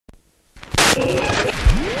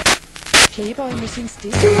Playboy missing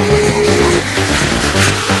stick.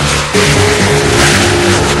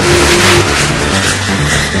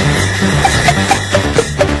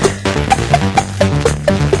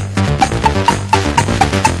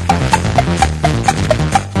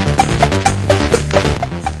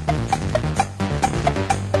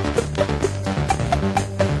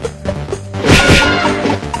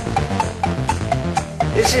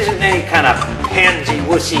 This isn't any kind of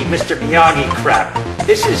pansy-wussy Mr. Miyagi crap.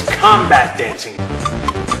 This is combat dancing.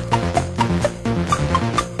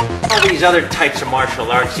 All these other types of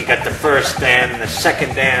martial arts, you got the first dan, the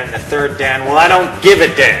second dan, the third dan. Well, I don't give a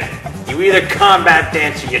damn. You either combat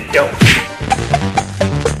dance or you don't.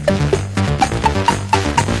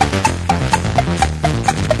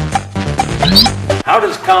 How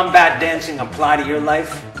does combat dancing apply to your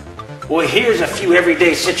life? Well, here's a few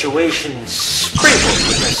everyday situations sprinkled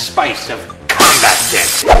with the spice of combat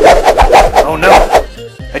dancing. Oh no,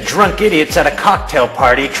 a drunk idiot's at a cocktail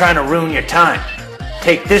party trying to ruin your time.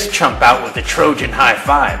 Take this chump out with the Trojan high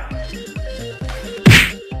five.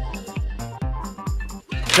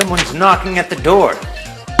 Someone's knocking at the door.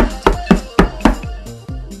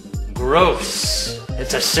 Gross.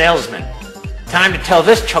 It's a salesman. Time to tell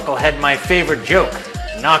this chucklehead my favorite joke.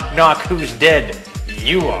 Knock knock, who's dead?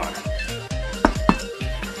 You are.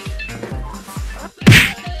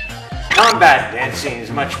 Combat dancing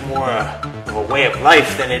is much more of a way of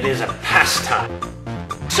life than it is a pastime.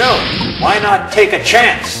 So, why not take a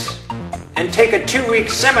chance and take a 2-week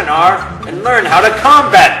seminar and learn how to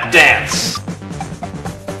combat dance?